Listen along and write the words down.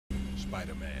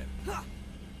Spider-Man.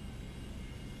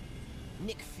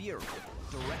 Nick Fury,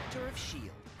 Director of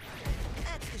S.H.I.E.L.D.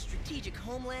 That's the Strategic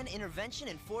Homeland Intervention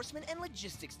Enforcement and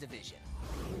Logistics Division.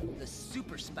 The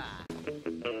Super Spy.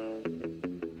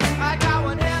 I got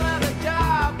one hell of a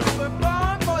job. We're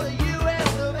born for the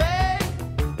U.S. of A.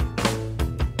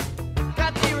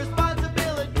 Got the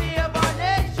responsibility of our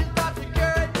nation's top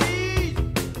securities.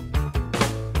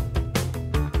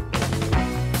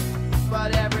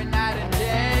 But every night and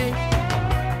day,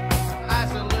 I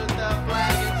salute the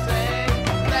flag and say,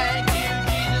 thank you,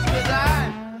 Jesus, 'cause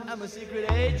I'm a secret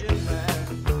agent, man.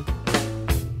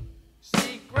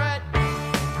 Secret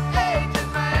agent,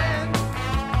 man.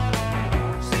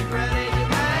 Secret agent,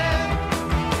 man.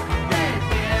 They've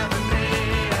given me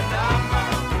a number,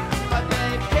 but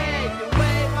they've taken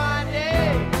away my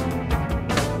name.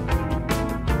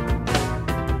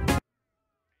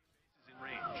 In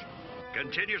range.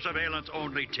 Continue surveillance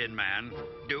only, Tin Man.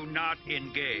 Do not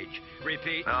engage.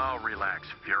 Repeat. Oh, relax,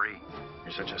 Fury.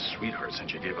 You're such a sweetheart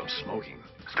since you gave up smoking.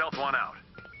 Stealth one out.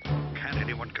 Can't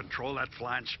anyone control that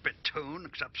flying spittoon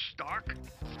except Stark?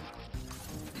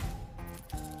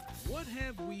 What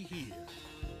have we here?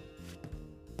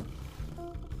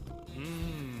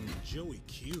 Joey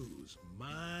Q's,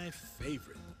 my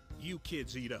favorite. You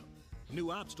kids eat up.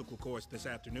 New obstacle course this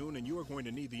afternoon, and you are going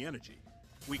to need the energy.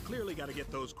 We clearly got to get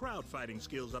those crowd fighting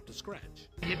skills up to scratch.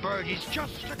 The birdie's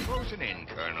just a closing in,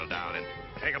 Colonel Darling.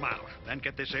 Take 'em out. Then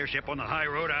get this airship on the high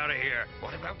road out of here.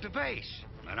 What about the base?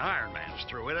 When Iron Man's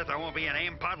through with it, there won't be an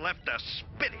aim pod left to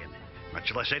spit in.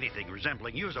 Much less anything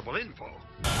resembling usable info.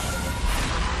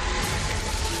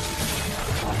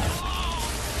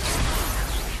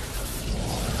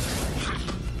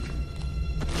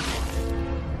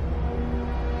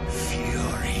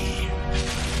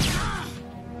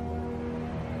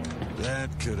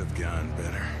 That could have gone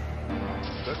better.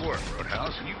 Good work,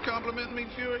 Roadhouse. You complimenting me,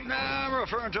 Fury? Nah, I'm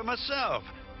referring to myself.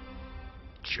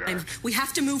 Jerk. We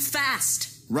have to move fast.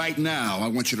 Right now, I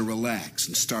want you to relax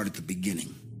and start at the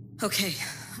beginning. Okay,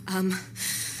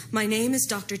 my name is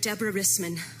Dr. Deborah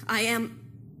Rissman.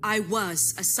 I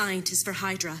was a scientist for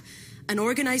Hydra, an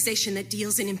organization that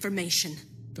deals in information.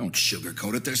 Don't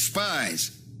sugarcoat it, they're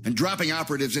spies. And dropping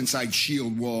operatives inside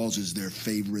S.H.I.E.L.D. walls is their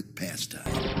favorite pastime.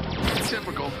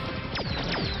 Typical.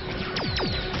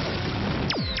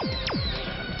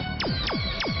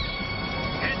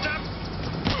 Heads up!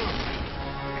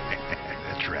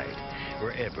 That's right.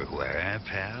 We're everywhere, huh,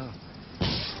 pal?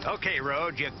 Okay,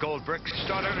 Rhodes, you gold brick.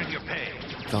 Start earning your pay.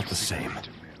 Felt the same.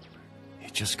 He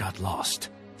just got lost.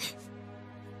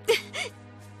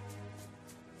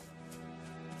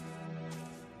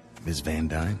 Ms. Van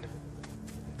Dyne,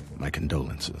 my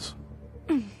condolences.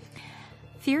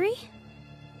 Fury?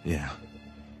 Yeah.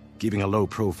 Keeping a low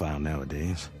profile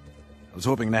nowadays. I was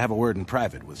hoping to have a word in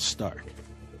private with Stark.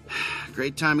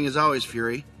 Great timing as always,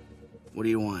 Fury. What do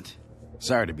you want?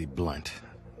 Sorry to be blunt.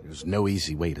 There's no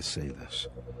easy way to say this.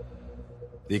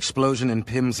 The explosion in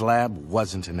Pym's lab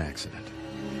wasn't an accident.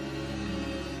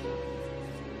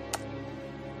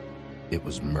 It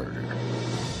was murder.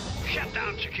 Shut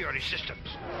down security systems.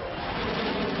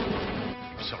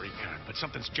 Sorry, Karen, but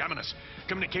something's jamming us.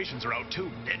 Communications are out,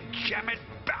 too. Then jam it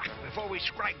back before we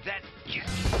strike that jet.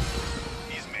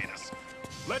 He's made us.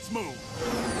 Let's move.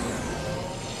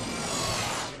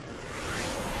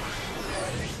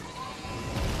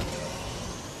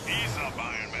 Ease up,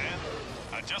 Iron Man.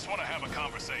 I just want to have a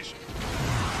conversation.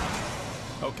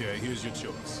 Okay, here's your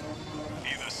choice.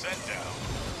 Either set down,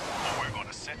 or we're going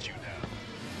to set you down.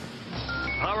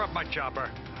 Power up my chopper.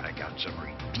 I got some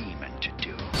redeeming to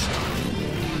do.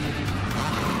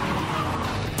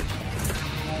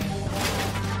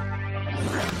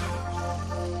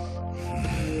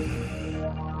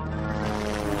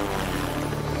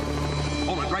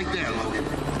 Hold it right there, Logan.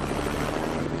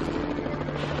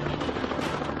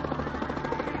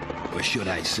 Or should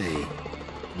I say,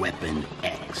 Weapon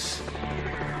X.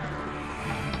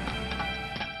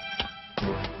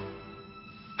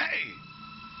 Hey!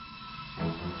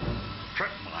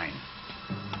 Trip mine.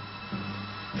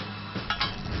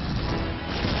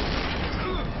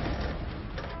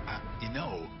 You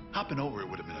know, hopping over it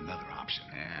would have been another option.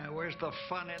 Yeah, where's the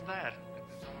fun in that?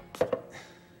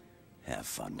 Have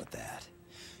fun with that.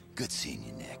 Good seeing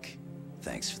you, Nick.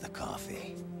 Thanks for the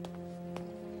coffee.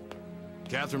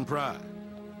 Catherine Pryde,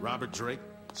 Robert Drake,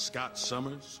 Scott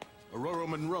Summers, Aurora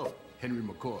Monroe, Henry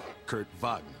McCoy, Kurt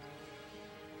Wagner.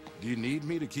 Do you need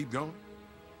me to keep going?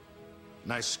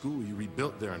 Nice school you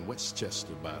rebuilt there in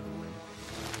Westchester, by the way.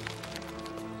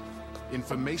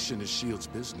 Information is S.H.I.E.L.D.'s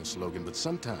business, Logan, but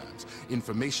sometimes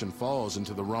information falls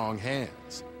into the wrong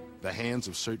hands. The hands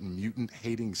of certain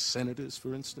mutant-hating senators,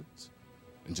 for instance.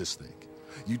 And just think,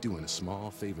 you doing a small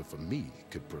favor for me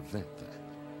could prevent that.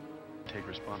 Take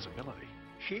responsibility.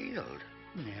 Shield?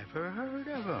 Never heard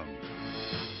of him.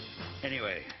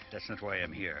 Anyway, that's not why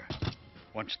I'm here.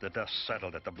 Once the dust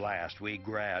settled at the blast, we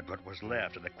grabbed what was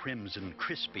left of the Crimson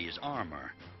Crispy's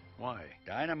armor. Why?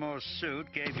 Dynamo's suit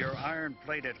gave your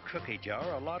iron-plated cookie jar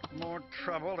a lot more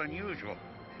trouble than usual.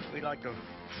 We'd like to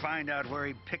find out where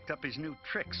he picked up his new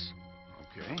tricks.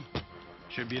 Okay.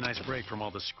 Should be a nice break from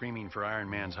all the screaming for Iron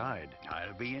Man's hide.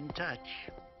 I'll be in touch.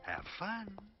 Have fun.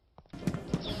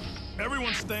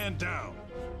 Everyone stand down.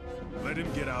 Let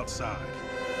him get outside.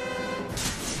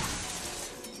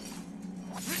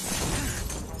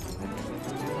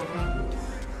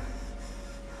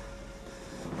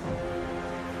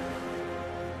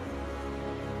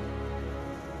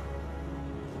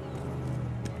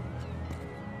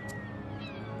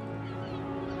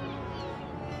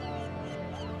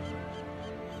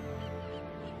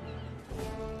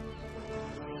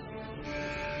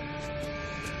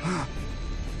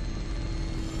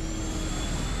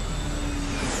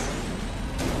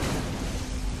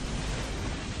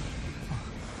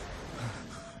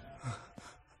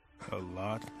 A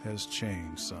lot has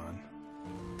changed, son.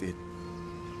 Did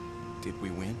we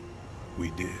win?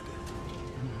 We did.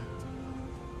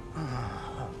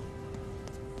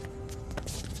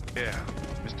 Yeah,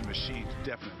 Mr. Machine's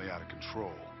definitely out of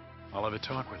control. I'll have a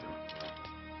talk with him.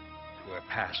 We're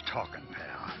past talking,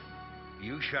 pal.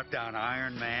 You shut down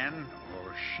Iron Man, or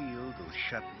S.H.I.E.L.D. will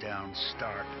shut down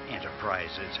Stark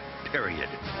Enterprises, period.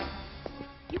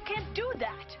 You can't do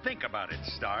that! Think about it,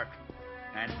 Stark.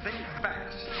 And think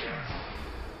fast.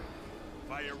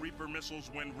 Fire Reaper missiles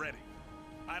when ready.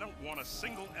 I don't want a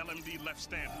single LMD left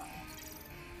standing.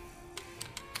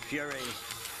 Fury,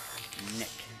 Nick,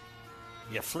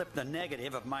 you flipped the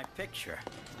negative of my picture.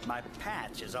 My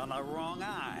patch is on the wrong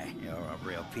eye. You're a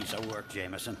real piece of work,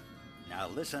 Jameson. Now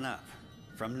listen up.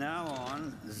 From now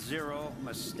on, 0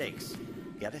 mistakes.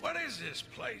 Get it? What is this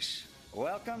place?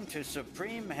 Welcome to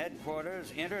Supreme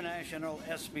Headquarters International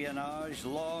Espionage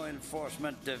Law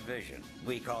Enforcement Division.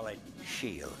 We call it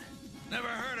S.H.I.E.L.D. Never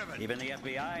heard of it. Even the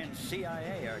FBI and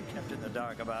CIA are kept in the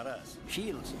dark about us.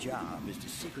 S.H.I.E.L.D's job is to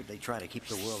secretly try to keep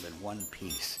the world in one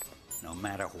piece, no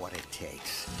matter what it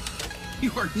takes.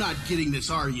 You are not getting this,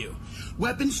 are you?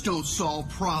 Weapons don't solve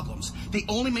problems. They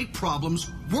only make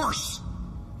problems worse.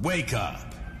 Wake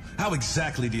up. How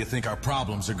exactly do you think our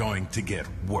problems are going to get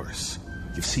worse?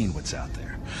 You've seen what's out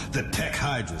there. The tech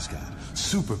Hydra's got.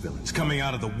 Supervillains coming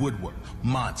out of the woodwork.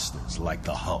 Monsters like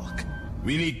the Hulk.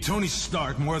 We need Tony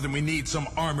Stark more than we need some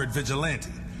armored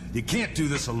vigilante. You can't do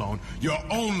this alone. You're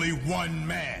only one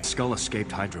man. Skull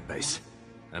escaped Hydra base.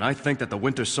 And I think that the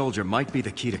Winter Soldier might be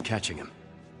the key to catching him.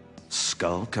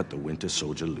 Skull cut the Winter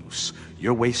Soldier loose.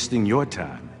 You're wasting your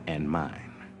time and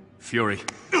mine. Fury,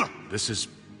 this is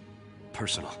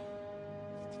personal.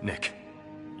 Nick,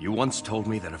 you once told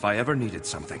me that if I ever needed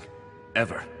something,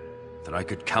 ever, that I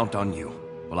could count on you.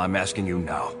 Well, I'm asking you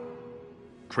now.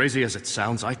 Crazy as it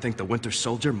sounds, I think the Winter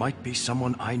Soldier might be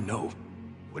someone I know.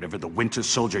 Whatever the Winter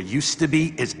Soldier used to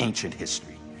be is ancient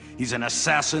history. He's an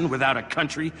assassin without a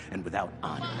country and without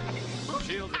honor.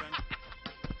 Shield.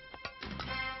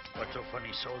 What's so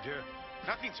funny, soldier?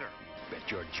 Nothing, sir. Bet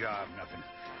your job nothing.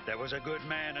 There was a good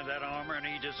man in that armor and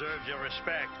he deserves your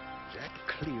respect. Is that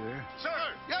clear?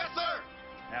 Sir! Yes, sir!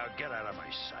 Now get out of my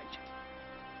sight.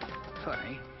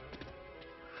 Funny.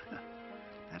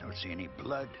 I don't see any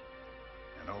blood.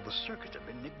 And all the circuits have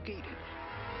been negated.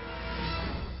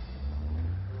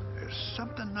 There's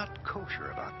something not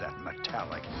kosher about that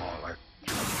metallic mauler.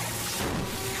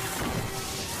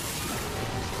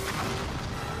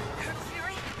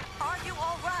 Fury, are you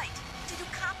all right? Did you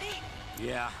copy?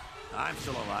 Yeah, I'm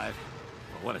still alive.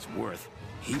 For what it's worth,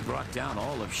 he brought down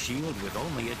all of S.H.I.E.L.D. with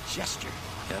only a gesture.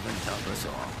 Heaven help us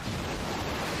all.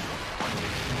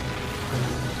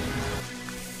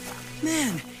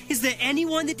 Man, is there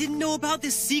anyone that didn't know about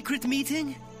this secret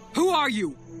meeting? Who are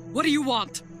you? What do you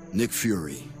want? Nick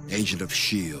Fury, agent of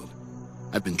S.H.I.E.L.D.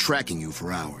 I've been tracking you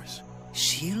for hours.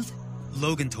 S.H.I.E.L.D.?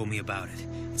 Logan told me about it.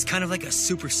 It's kind of like a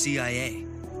super CIA.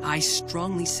 I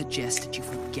strongly suggest that you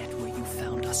forget where you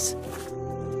found us.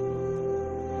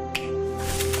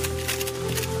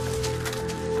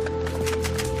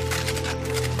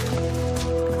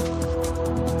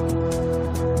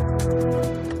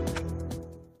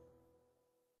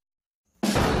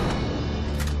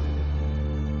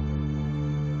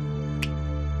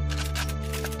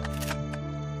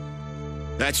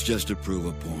 That's just to prove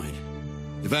a point.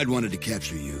 If I'd wanted to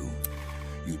capture you,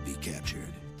 you'd be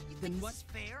captured. Then what's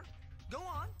fair? Go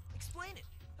on, explain it.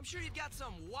 I'm sure you've got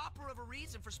some whopper of a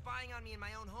reason for spying on me in my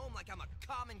own home like I'm a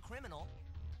common criminal.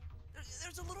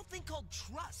 There's a little thing called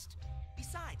trust.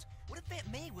 Besides, what if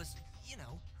Aunt May was, you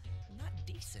know, not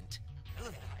decent?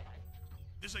 Ugh.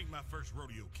 This ain't my first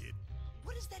rodeo, kid.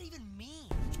 What does that even mean?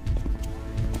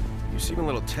 You seem a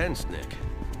little tense, Nick.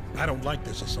 I don't like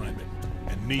this assignment,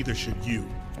 and neither should you.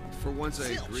 For once,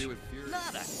 I Zilch. agree with Fury.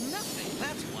 Nada. Nothing.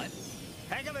 That's what.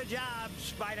 Heck of a job,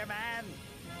 Spider-Man.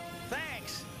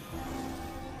 Thanks.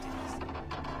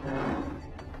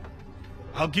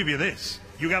 I'll give you this.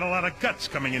 You got a lot of guts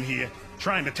coming in here,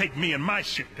 trying to take me and my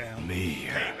shit down. Me.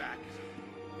 Payback.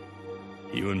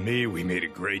 You and me, we made a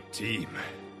great team.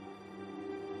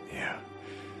 Yeah.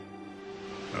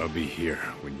 I'll be here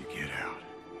when you get out.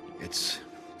 It's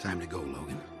time to go,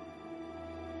 Logan.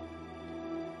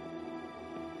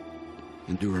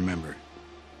 And do remember,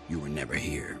 you were never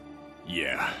here.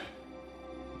 Yeah.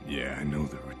 Yeah, I know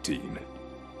the routine.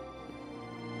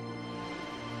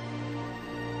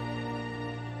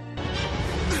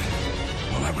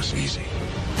 Well, that was easy.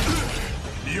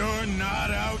 You're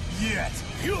not out yet.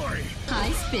 Fury!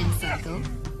 Hi, Spin Cycle.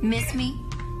 Miss me?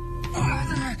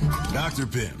 Dr.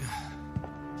 Pym.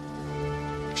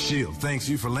 S.H.I.E.L.D. thanks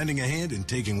you for lending a hand in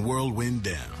taking Whirlwind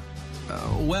down.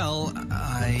 Well,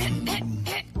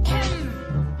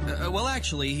 well,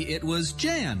 actually, it was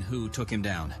Jan who took him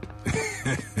down.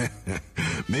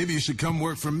 Maybe you should come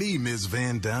work for me, Ms.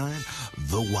 Van Dyne.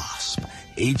 The Wasp,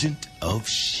 agent of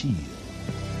S.H.I.E.L.D.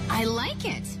 I like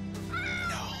it.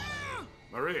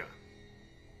 Maria,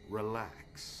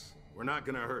 relax. We're not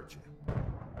gonna hurt you.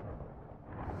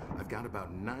 I've got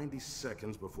about 90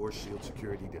 seconds before S.H.I.E.L.D.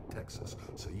 security detects us,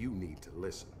 so you need to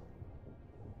listen.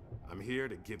 I'm here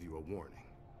to give you a warning.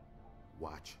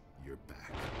 Watch your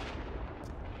back.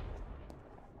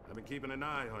 I've been keeping an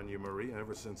eye on you, Maria,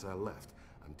 ever since I left.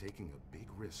 I'm taking a big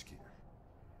risk here.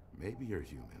 Maybe you're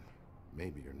human,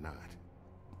 maybe you're not.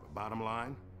 But bottom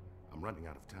line, I'm running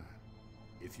out of time.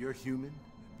 If you're human,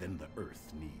 then the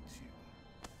Earth needs you.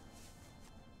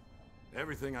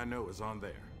 Everything I know is on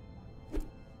there.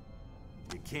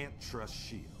 You can't trust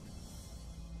S.H.I.E.L.D.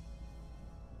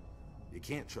 You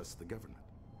can't trust the government.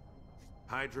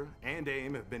 Hydra and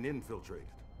AIM have been infiltrated.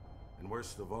 And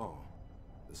worst of all,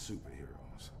 the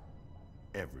superheroes.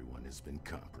 Everyone has been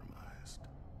compromised.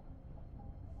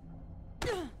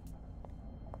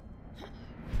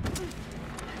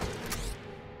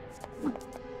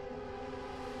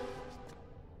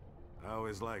 I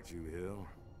always liked you, Hill.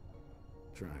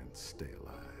 Try and stay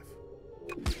alive.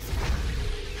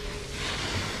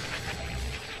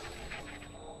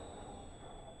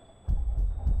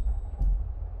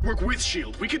 Work with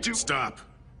S.H.I.E.L.D. We could do— Stop.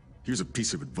 Here's a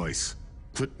piece of advice.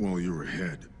 Quit while you're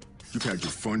ahead. You've had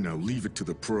your fun, now leave it to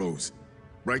the pros.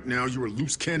 Right now, you're a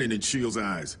loose cannon in S.H.I.E.L.D.'s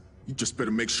eyes. You just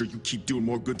better make sure you keep doing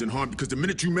more good than harm, because the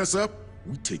minute you mess up,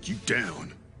 we take you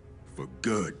down. For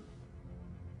good.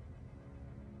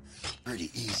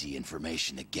 Pretty easy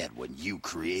information to get when you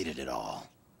created it all.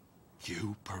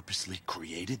 You purposely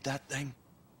created that thing?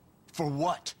 For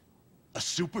what? A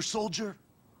super soldier?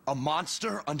 A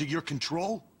monster under your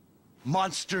control?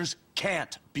 Monsters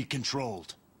can't be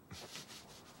controlled.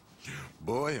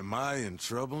 Boy, am I in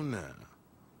trouble now.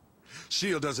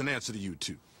 S.H.I.E.L.D. doesn't answer to you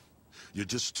two. You're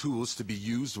just tools to be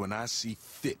used when I see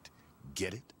fit.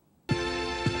 Get it?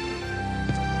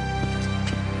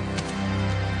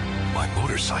 My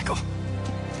motorcycle.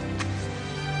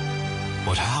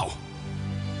 But how?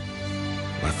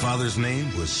 My father's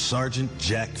name was Sergeant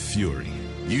Jack Fury.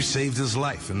 You saved his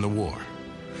life in the war.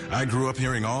 I grew up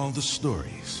hearing all the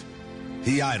stories.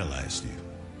 He idolized you,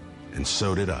 and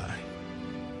so did I.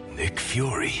 Nick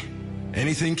Fury.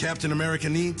 Anything Captain America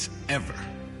needs, ever,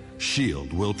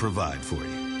 S.H.I.E.L.D. will provide for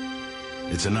you.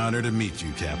 It's an honor to meet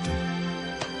you, Captain.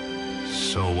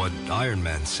 So what Iron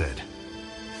Man said.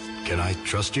 Can I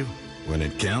trust you? When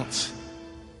it counts,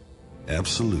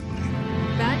 absolutely.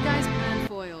 Bad guys plan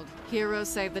foiled. Heroes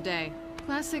save the day.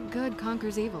 Classic good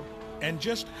conquers evil. And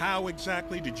just how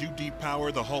exactly did you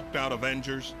depower the hulked-out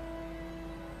Avengers?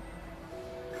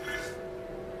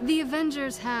 The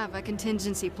Avengers have a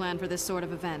contingency plan for this sort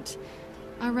of event.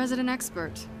 Our resident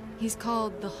expert. He's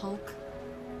called the Hulk.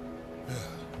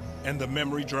 And the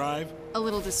memory drive? A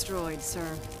little destroyed, sir.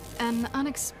 An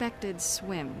unexpected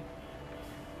swim.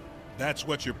 That's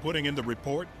what you're putting in the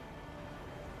report?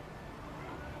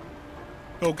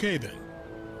 Okay, then.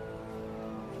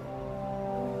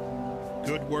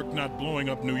 Good work not blowing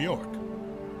up New York.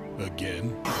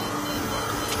 Again.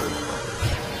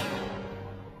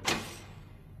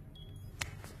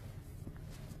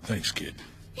 Thanks, kid.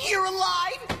 You're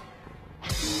alive!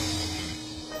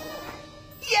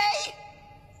 Yay!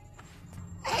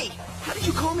 Hey, how did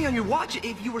you call me on your watch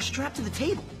if you were strapped to the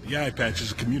table? The eye patch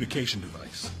is a communication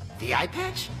device. The eye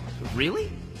patch?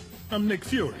 Really? I'm Nick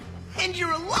Fury. And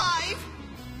you're alive?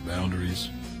 Boundaries.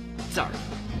 Sorry.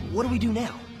 What do we do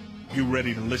now? You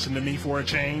ready to listen to me for a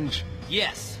change?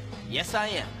 Yes. Yes, I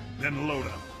am. Then load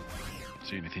up.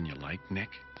 See anything you like, Nick?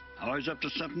 Always up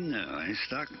to something new, eh,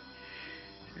 Stuck?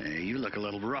 Hey, you look a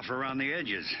little rough around the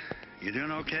edges. You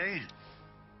doing okay?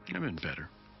 I've been better.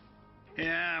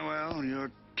 Yeah, well,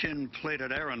 your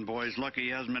tin-plated errand boy's lucky he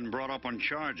hasn't been brought up on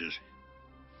charges.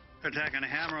 Attacking a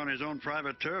hammer on his own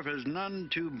private turf is none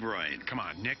too bright. Come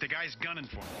on, Nick, the guy's gunning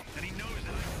for me, and he knows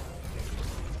that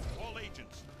All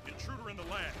agents, intruder in the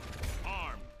lab.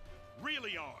 Armed.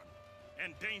 Really armed.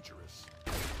 And dangerous.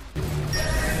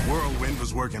 Whirlwind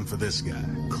was working for this guy,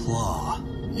 Claw.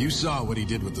 You saw what he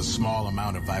did with the small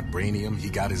amount of vibranium he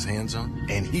got his hands on,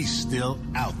 and he's still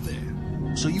out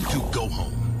there. So you two go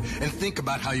home and think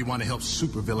about how you want to help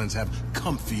supervillains have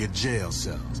comfier jail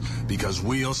cells, because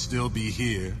we'll still be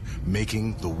here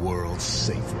making the world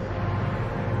safer.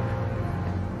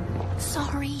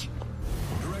 Sorry.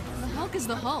 The Hulk is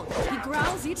the Hulk. He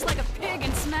growls, eats like a pig,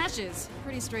 and smashes.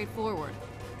 Pretty straightforward.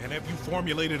 And have you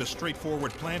formulated a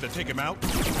straightforward plan to take him out?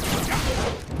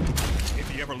 If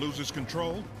he ever loses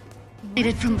control?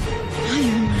 It from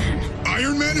Iron Man.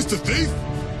 Iron Man is the thief?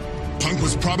 Punk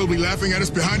was probably laughing at us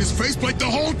behind his faceplate the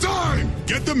whole time!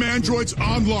 Get the Mandroids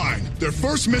online. Their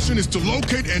first mission is to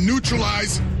locate and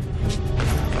neutralize a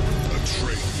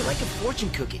traitor. You're like a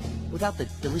fortune cookie, without the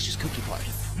delicious cookie part.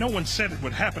 No one said it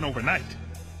would happen overnight.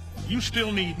 You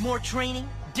still need more training,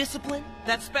 discipline,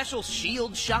 that special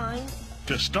shield shine.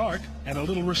 To start, and a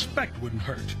little respect wouldn't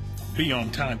hurt. Be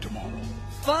on time tomorrow.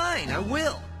 Fine, I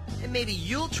will. And maybe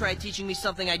you'll try teaching me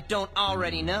something I don't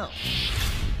already know.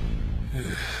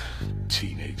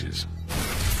 Teenagers.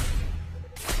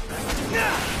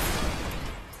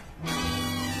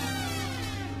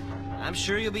 I'm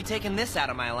sure you'll be taking this out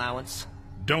of my allowance.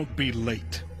 Don't be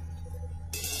late.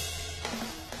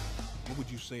 What would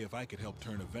you say if I could help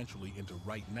turn eventually into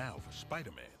right now for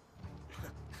Spider-Man?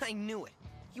 I knew it.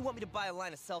 You want me to buy a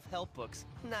line of self-help books?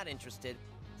 Not interested.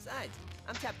 Besides,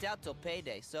 I'm tapped out till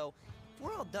payday, so if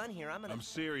we're all done here, I'm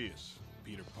serious,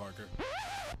 Peter Parker.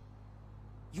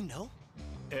 You know?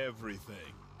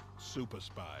 Everything. Super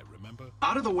spy, remember?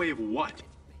 Out of the way of what?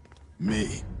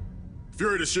 Me.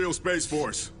 Fury to SHIELD Space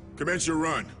Force. Commence your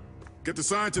run. Get the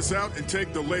scientists out and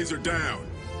take the laser down.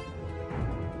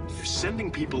 You're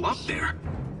sending people up there?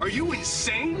 Are you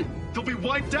insane? They'll be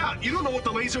wiped out. You don't know what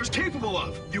the laser is capable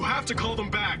of. You have to call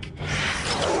them back.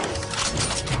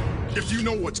 If you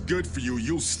know what's good for you,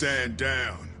 you'll stand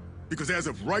down. Because as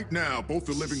of right now, both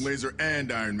the Living Laser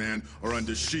and Iron Man are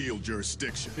under SHIELD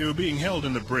jurisdiction. They were being held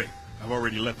in the brick. I've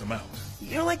already let them out.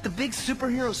 You're like the big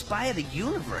superhero spy of the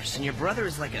universe, and your brother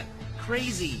is like a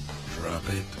crazy... Drop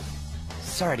it.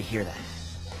 Sorry to hear that.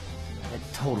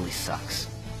 That totally sucks.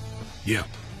 Yeah.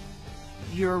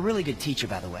 You're a really good teacher,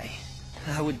 by the way.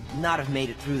 I would not have made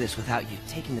it through this without you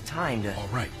taking the time to... All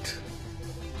right.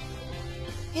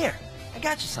 Here, I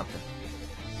got you something.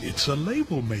 It's a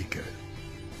label maker.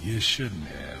 You shouldn't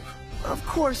have. Of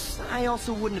course, I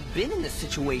also wouldn't have been in this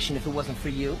situation if it wasn't for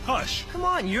you. Hush. Come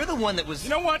on, you're the one that was... You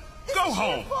know what? Go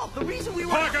home. The reason we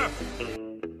were... Parker!